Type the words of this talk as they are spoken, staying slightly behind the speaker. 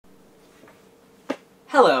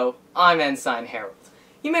Hello, I'm Ensign Harold.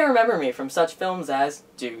 You may remember me from such films as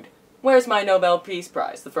Dude, Where's My Nobel Peace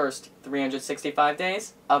Prize? The First 365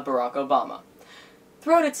 Days of Barack Obama.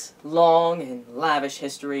 Throughout its long and lavish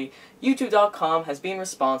history, YouTube.com has been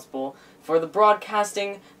responsible for the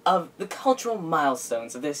broadcasting of the cultural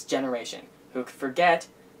milestones of this generation. Who could forget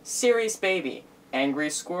Serious Baby, Angry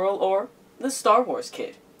Squirrel, or the Star Wars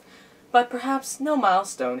Kid? But perhaps no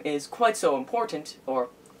milestone is quite so important, or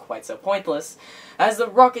quite so pointless, as the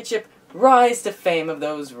rocket ship rise to fame of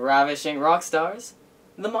those ravishing rock stars,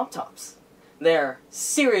 the Moptops. Their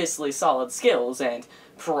seriously solid skills and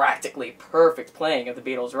practically perfect playing of the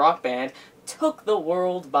Beatles rock band took the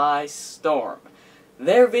world by storm.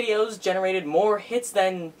 Their videos generated more hits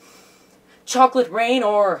than Chocolate Rain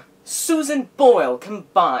or Susan Boyle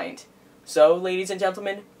combined. So, ladies and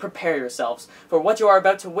gentlemen, prepare yourselves, for what you are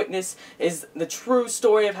about to witness is the true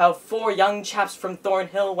story of how 4 young chaps from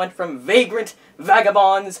Thornhill went from vagrant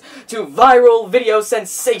vagabonds to viral video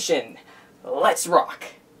sensation. Let's rock!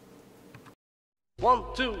 1,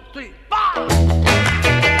 2, 3, 4!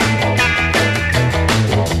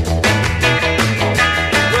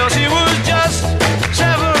 Well, she was just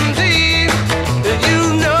 17,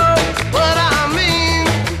 you know what I mean,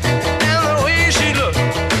 and the way she looked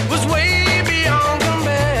was way beyond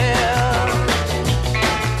compare.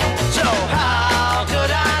 So how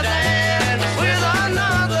could I dance with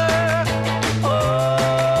another?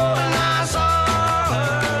 Oh, and I saw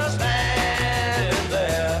her stand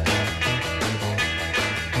there.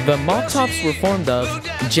 The Moptops were formed of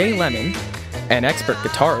Jay Lemmon, an expert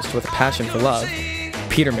guitarist with a passion for love,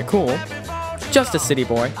 Peter McCool, just a city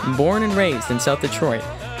boy, born and raised in South Detroit.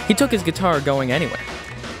 He took his guitar going anywhere.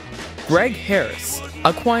 Greg Harris,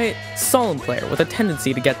 a quiet, solemn player with a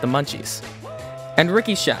tendency to get the munchies. And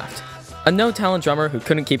Ricky Shaft, a no-talent drummer who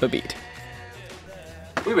couldn't keep a beat.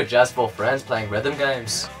 We were just 4 friends playing rhythm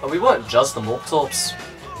games, but we weren't just the Moptops.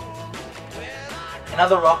 In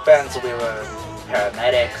other rock bands we were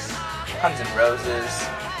Paramedics, Guns N' Roses,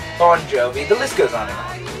 Bon Jovi, the list goes on and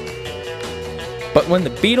on. But when the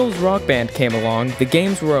Beatles rock band came along, the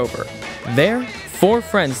games were over. There, 4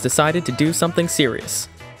 friends decided to do something serious.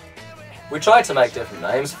 We tried to make different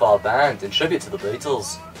names for our band in tribute to the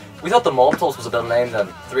Beatles. We thought the Moptops was a better name than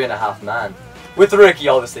 3.5 Man, with Ricky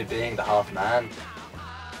obviously being the half man.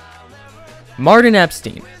 Martin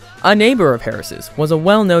Epstein, a neighbor of Harris's, was a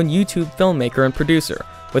well-known YouTube filmmaker and producer,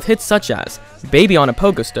 with hits such as Baby on a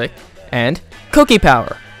Pogo Stick and Cookie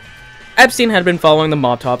Power. Epstein had been following the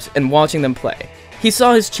Moptops and watching them play. He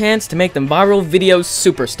saw his chance to make them viral video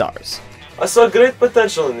superstars. I saw great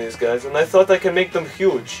potential in these guys, and I thought I could make them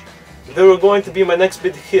huge. They were going to be my next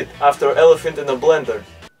big hit after Elephant in a Blender.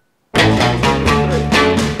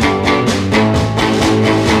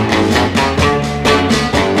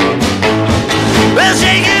 Well,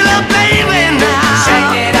 shake it up, baby, now.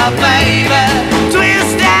 Shake it up, baby.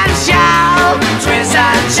 Twist and shout. Twist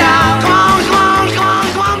and shout. Come on, come on, come on,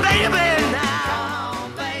 come on, baby,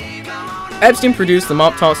 now. Baby, I wanna... Epstein produced the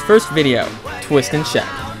Moptops' first video, Twist and Shout.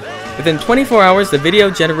 Within 24 hours, the video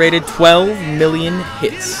generated 12 million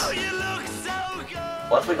hits.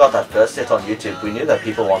 Once we got that first hit on YouTube, we knew that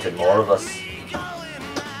people wanted more of us.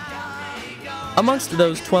 Amongst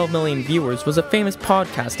those 12 million viewers was a famous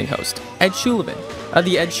podcasting host, Ed Sullivan, of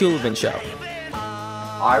The Ed Sullivan Show.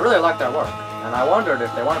 I really liked their work, and I wondered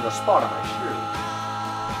if they wanted a spot on my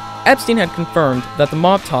shoe. Epstein had confirmed that the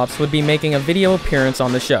Moptops would be making a video appearance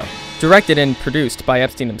on the show, directed and produced by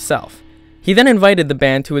Epstein himself. He then invited the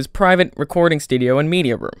band to his private recording studio and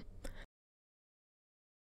media room.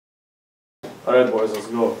 Alright boys, let's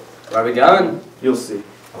go. Where are we going? You'll see.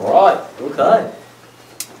 Alright, okay.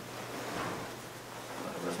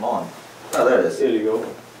 Where's mine? Oh, there it is. Here you go.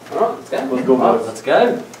 Alright, let's go. Let's go, boys. Let's go.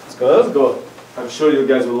 Let's go, let's go. I'm sure you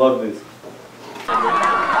guys will love this.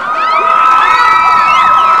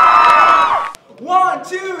 1,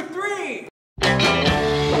 2, 3!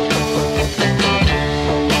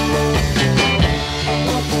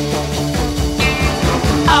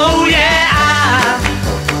 Oh yeah,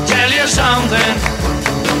 I'll tell you something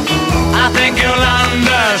I think you'll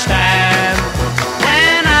understand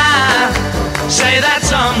when I say that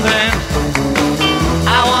something.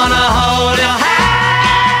 I wanna hold your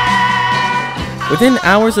hand. Within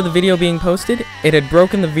hours of the video being posted, it had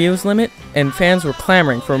broken the views limit, and fans were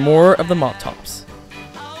clamoring for more of the Moptops.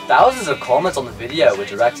 Thousands of comments on the video were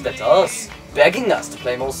directed at us, begging us to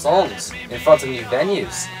play more songs in front of new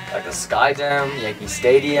venues, like the Skydome, Yankee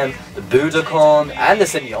Stadium, the Budokan, and the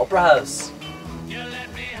Sydney Opera House.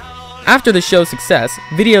 After the show's success,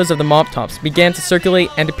 videos of the Moptops began to circulate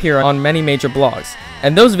and appear on many major blogs,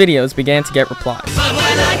 and those videos began to get replies. But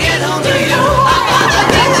when I get home to you, I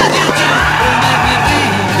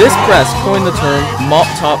This press coined the term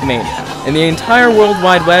Moptop Mania, and the entire World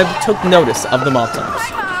Wide Web took notice of the Moptops.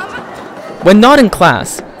 When not in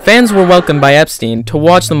class, fans were welcomed by Epstein to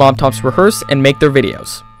watch the Moptops rehearse and make their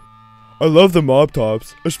videos. I love the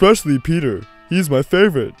Moptops, especially Peter. He's my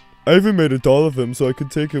favorite. I even made a doll of him so I could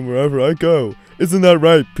take him wherever I go. Isn't that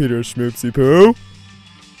right, Peter Schmoopsy Poo?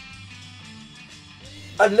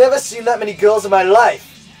 I've never seen that many girls in my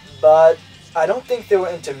life, but I don't think they were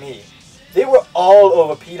into me. They were all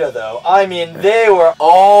over Peter, though. I mean, they were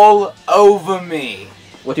all over me.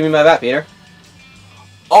 What do you mean by that, Peter?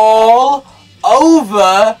 All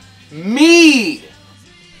over me!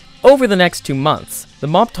 Over the next 2 months, the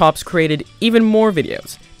Moptops created even more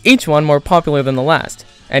videos, each one more popular than the last,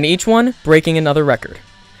 and each one breaking another record,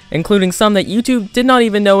 including some that YouTube did not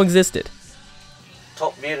even know existed.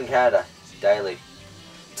 Top viewed in Canada, daily.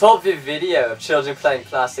 Top view video of children playing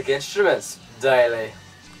plastic instruments, daily.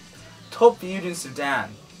 Top viewed in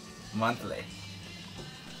Sudan, monthly.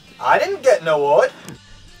 I didn't get an award.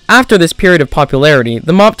 After this period of popularity,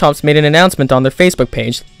 the Moptops made an announcement on their Facebook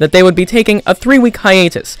page that they would be taking a 3-week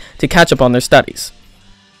hiatus to catch up on their studies.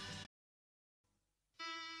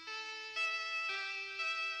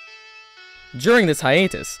 During this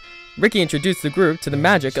hiatus, Ricky introduced the group to the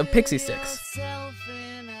magic of pixie sticks.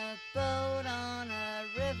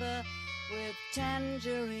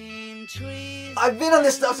 I've been on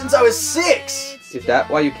this stuff since I was 6! Is that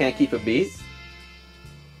why you can't keep a beat?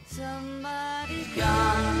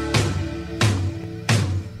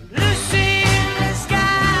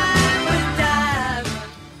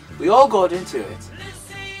 We all got into it.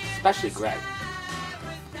 Especially Greg.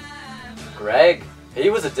 Greg, he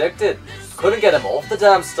was addicted. Couldn't get him off the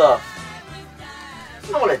damn stuff.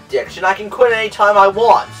 It's not an addiction, I can quit anytime I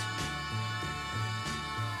want.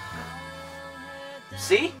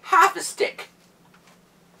 See? Half a stick.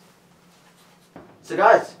 So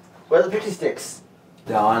guys, where are the pixie sticks?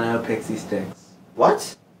 There are no pixie sticks.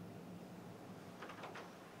 What?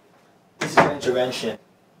 This is an intervention.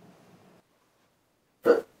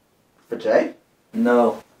 For Jay?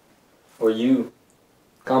 No. For you.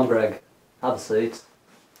 Come, Greg. Have a seat.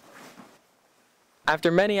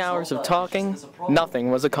 After many hours of talking,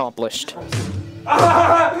 nothing was accomplished.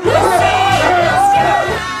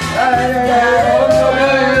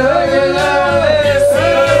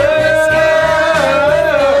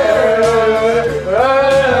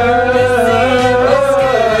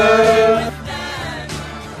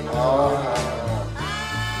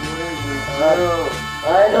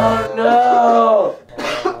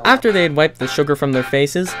 After they had wiped the sugar from their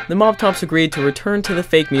faces, the Moptops agreed to return to the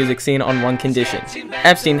fake music scene on one condition.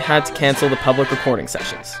 Epstein had to cancel the public recording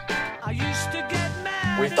sessions.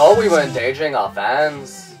 We thought we were endangering our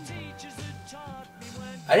fans.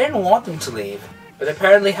 I didn't want them to leave, but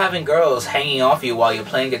apparently having girls hanging off you while you're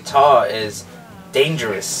playing guitar is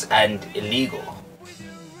dangerous and illegal.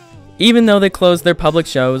 Even though they closed their public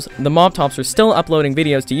shows, the Moptops were still uploading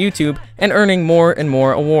videos to YouTube and earning more and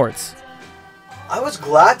more awards. I was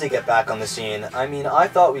glad to get back on the scene. I mean, I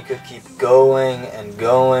thought we could keep going and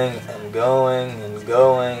going and going and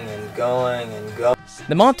going and going and going.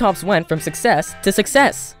 The Moptops went from success to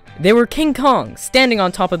success. They were King Kong, standing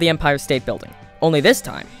on top of the Empire State Building. Only this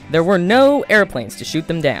time, there were no airplanes to shoot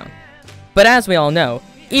them down. But as we all know,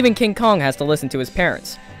 even King Kong has to listen to his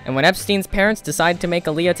parents. And when Epstein's parents decided to make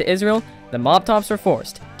Aliyah to Israel, the Moptops were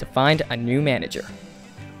forced to find a new manager.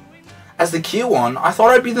 As the Q1, I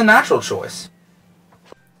thought I'd be the natural choice.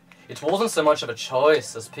 It wasn't so much of a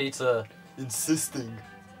choice as Peter Insisting.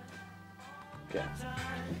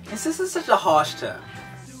 This isn't such a harsh term.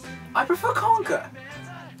 I prefer Conker.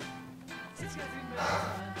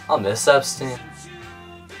 I miss Epstein.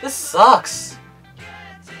 This sucks.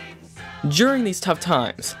 During these tough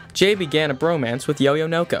times, Jay began a bromance with Yo-Yo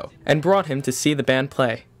Noko and brought him to see the band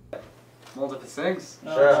play. Multiple things?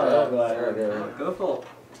 Sure. Go full.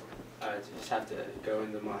 I just have to go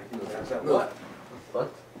in the mic. What?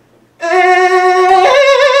 What?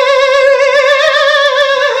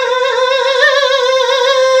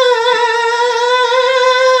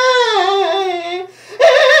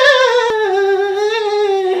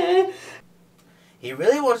 He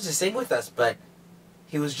really wanted to sing with us, but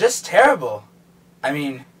he was just terrible. I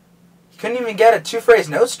mean, he couldn't even get a 2-phrase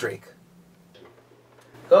note streak.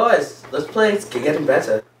 Guys, let's play. It's getting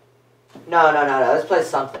better. No. Let's play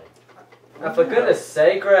something. Now, for goodness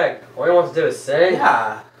sake, Greg, all you want to do is sing.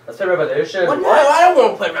 Yeah. Let's play Revolution. What? I don't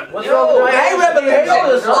want to play Revolution. What's wrong with I hate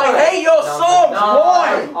Revolution. I hate your songs.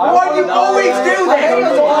 Why? Why do you always do that?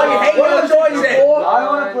 I hate your choices. I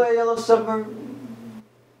want to play Yellow Submarine.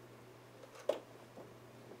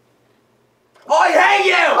 I hate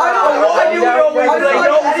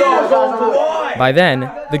By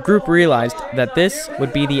then, the group realized that this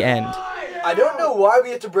would be the end. I don't know why we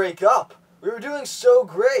had to break up. We were doing so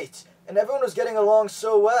great, and everyone was getting along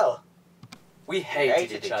so well. We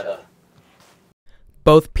hated each other.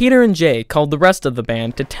 Both Peter and Jay called the rest of the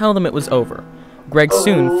band to tell them it was over. Greg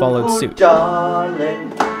soon followed suit.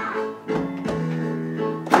 Darling,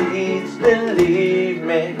 please believe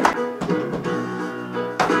me.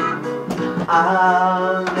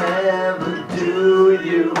 I'll never do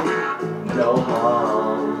you no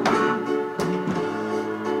harm.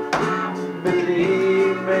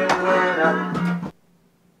 Believe me when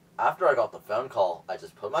After I got the phone call, I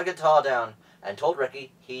just put my guitar down and told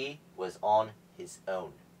Ricky he was on his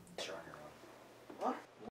own. See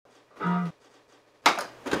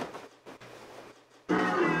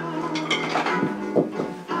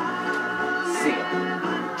ya.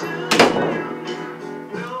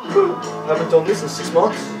 Haven't done this in 6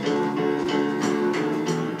 months.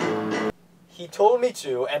 He told me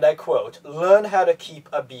to, and I quote, learn how to keep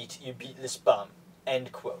a beat, you beatless bum.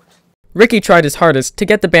 End quote. Ricky tried his hardest to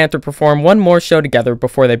get the band to perform one more show together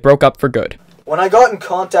before they broke up for good. When I got in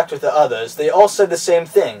contact with the others, they all said the same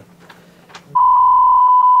thing.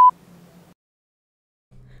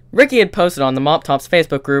 Ricky had posted on the Moptops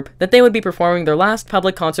Facebook group that they would be performing their last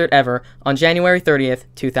public concert ever on January 30th,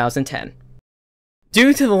 2010.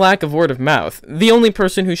 Due to the lack of word of mouth, the only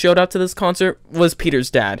person who showed up to this concert was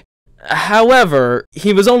Peter's dad. However,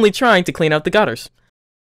 he was only trying to clean out the gutters.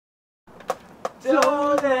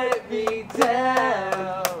 don't let me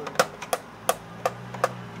down.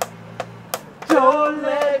 Don't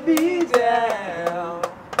let me down.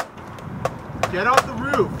 Get off the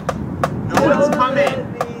roof. No one's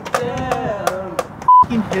coming.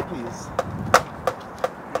 F***ing hippies.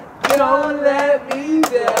 Don't let me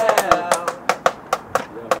down.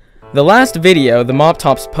 The last video the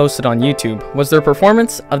Moptops posted on YouTube was their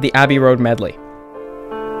performance of the Abbey Road medley.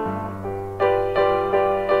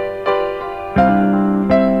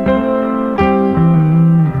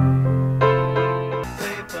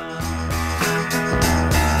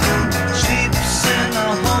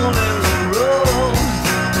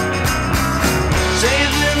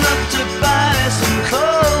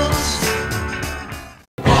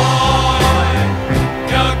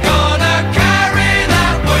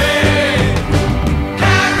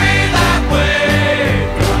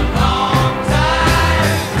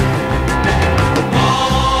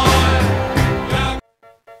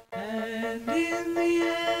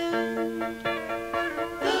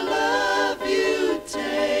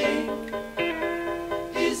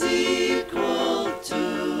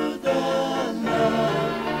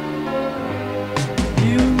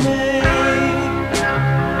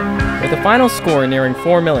 With the final score nearing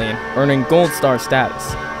 4 million, earning gold star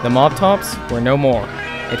status, the Moptops were no more.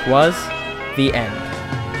 It was the end.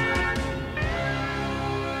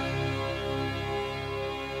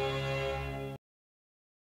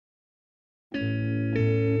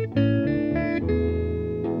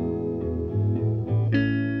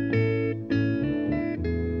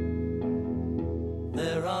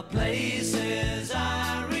 There are places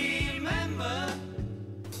I remember.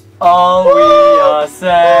 All we are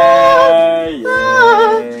saying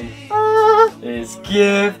is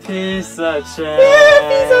give peace a chance. Give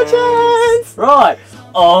peace a chance. Right.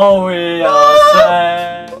 All we are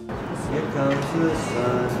saying. Here comes the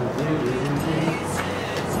sun.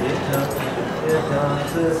 Here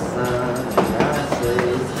comes the sun. I say,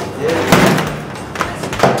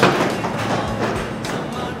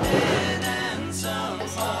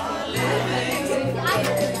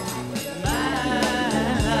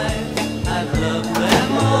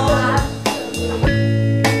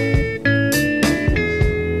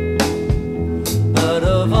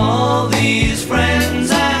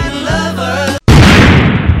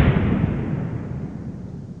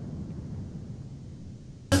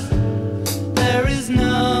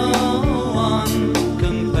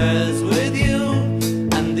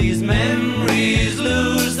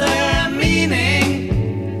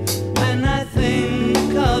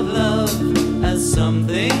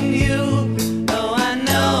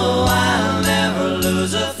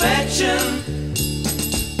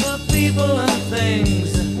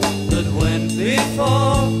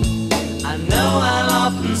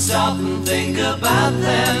 stop and think about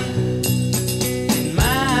them. In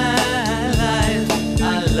my life,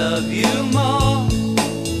 I love you.